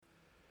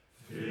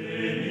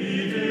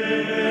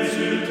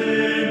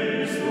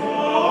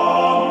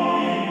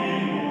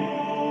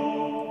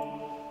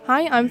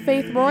Hi, I'm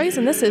Faith Royce,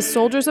 and this is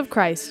Soldiers of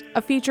Christ,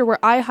 a feature where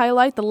I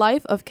highlight the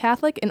life of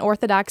Catholic and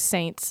Orthodox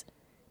saints.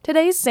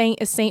 Today's saint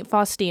is Saint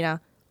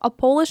Faustina, a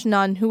Polish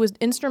nun who was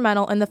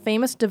instrumental in the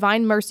famous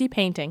Divine Mercy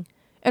painting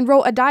and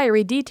wrote a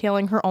diary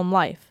detailing her own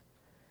life.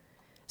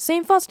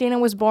 Saint Faustina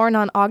was born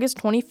on August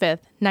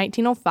 25,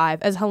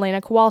 1905, as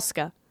Helena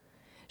Kowalska.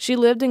 She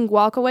lived in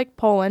Gwałkowiec,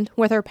 Poland,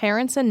 with her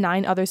parents and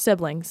 9 other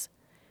siblings.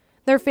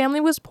 Their family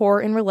was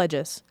poor and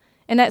religious,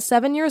 and at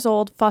 7 years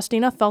old,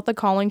 Faustina felt the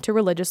calling to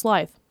religious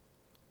life.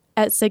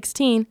 At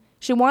 16,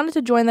 she wanted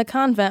to join the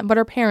convent, but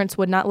her parents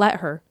would not let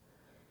her.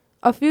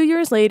 A few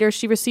years later,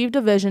 she received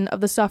a vision of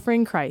the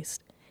suffering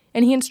Christ,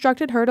 and he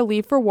instructed her to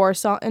leave for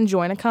Warsaw and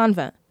join a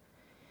convent.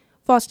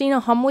 Faustina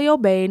humbly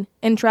obeyed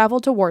and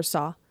traveled to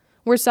Warsaw,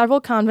 where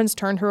several convents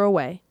turned her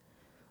away.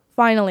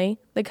 Finally,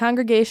 the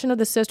Congregation of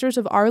the Sisters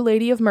of Our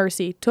Lady of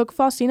Mercy took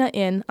Faustina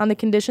in on the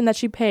condition that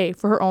she pay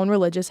for her own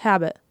religious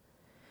habit.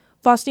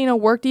 Faustina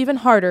worked even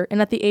harder,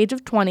 and at the age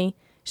of 20,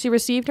 she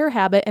received her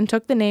habit and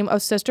took the name of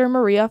Sister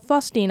Maria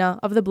Faustina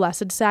of the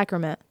Blessed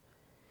Sacrament.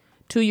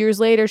 2 years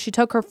later, she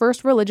took her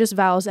first religious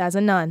vows as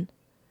a nun.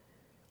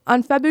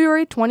 On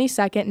February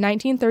 22,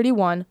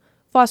 1931,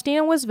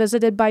 Faustina was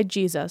visited by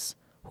Jesus,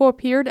 who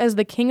appeared as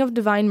the King of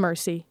Divine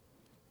Mercy.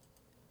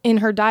 In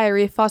her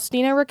diary,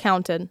 Faustina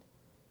recounted,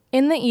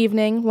 "In the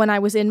evening, when I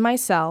was in my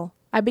cell,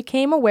 I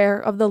became aware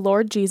of the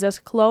Lord Jesus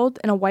clothed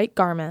in a white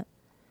garment.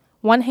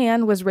 One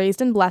hand was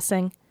raised in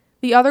blessing,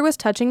 the other was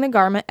touching the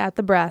garment at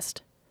the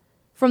breast.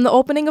 From the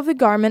opening of the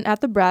garment at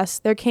the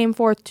breast there came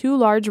forth 2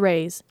 large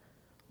rays,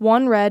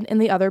 one red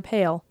and the other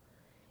pale.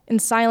 In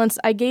silence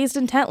I gazed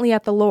intently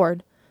at the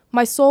Lord.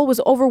 My soul was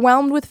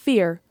overwhelmed with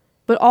fear,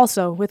 but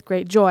also with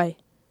great joy.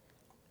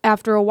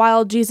 After a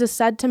while Jesus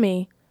said to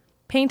me,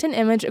 'Paint an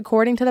image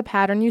according to the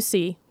pattern you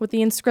see, with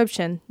the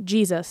inscription,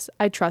 Jesus,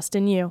 I trust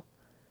in you.'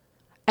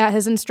 At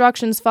his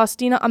instructions,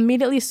 Faustina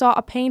immediately sought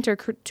a painter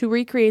to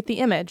recreate the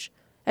image,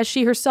 as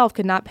she herself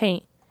could not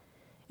paint.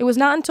 It was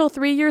not until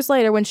 3 years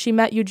later, when she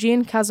met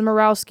Eugene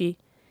Kazimirowski,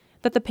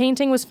 that the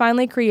painting was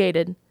finally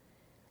created.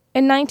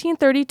 In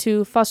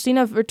 1932,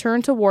 Faustina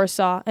returned to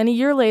Warsaw, and a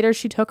year later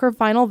she took her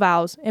final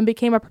vows and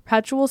became a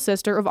perpetual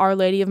sister of Our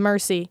Lady of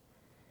Mercy.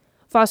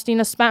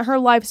 Faustina spent her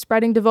life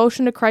spreading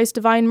devotion to Christ's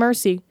divine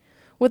mercy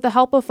with the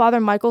help of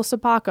Father Michael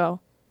Sapako.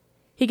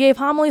 He gave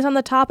homilies on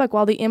the topic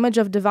while the image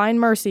of divine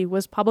mercy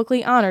was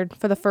publicly honored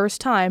for the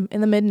first time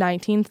in the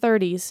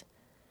mid-1930s.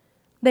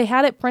 They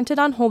had it printed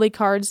on holy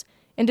cards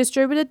and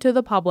distributed to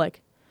the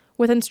public,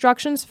 with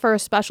instructions for a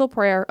special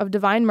prayer of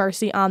divine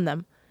mercy on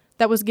them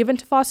that was given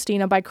to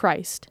Faustina by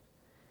Christ.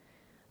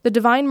 The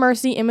divine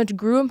mercy image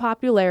grew in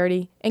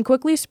popularity and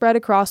quickly spread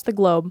across the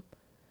globe.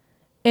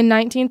 In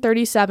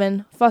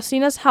 1937,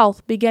 Faustina's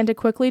health began to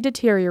quickly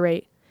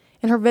deteriorate,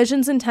 and her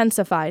visions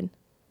intensified.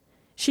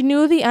 She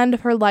knew the end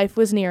of her life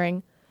was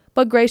nearing,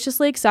 but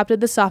graciously accepted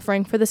the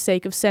suffering for the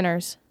sake of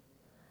sinners.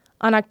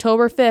 On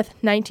October 5,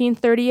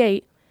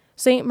 1938,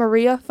 Saint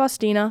Maria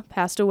Faustina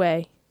passed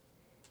away.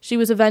 She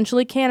was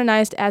eventually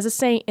canonized as a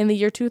saint in the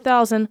year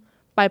 2000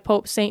 by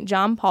Pope St.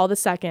 John Paul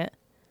II.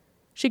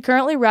 She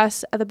currently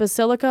rests at the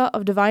Basilica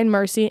of Divine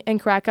Mercy in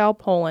Krakow,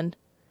 Poland.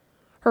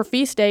 Her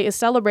feast day is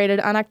celebrated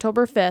on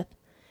October 5th,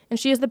 and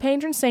she is the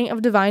patron saint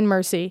of Divine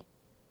Mercy.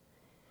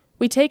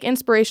 We take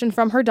inspiration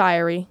from her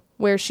diary,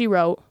 where she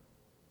wrote,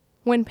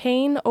 "When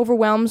pain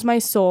overwhelms my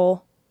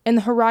soul, and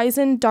the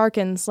horizon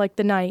darkens like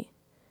the night,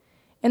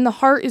 and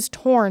the heart is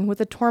torn with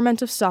the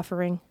torment of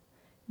suffering,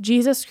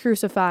 Jesus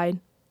crucified,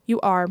 you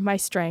are my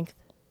strength."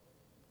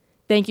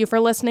 Thank you for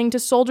listening to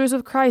Soldiers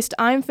of Christ.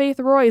 I'm Faith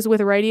Royce with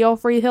Radio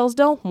Free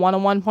Hillsdale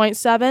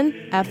 101.7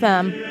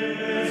 FM.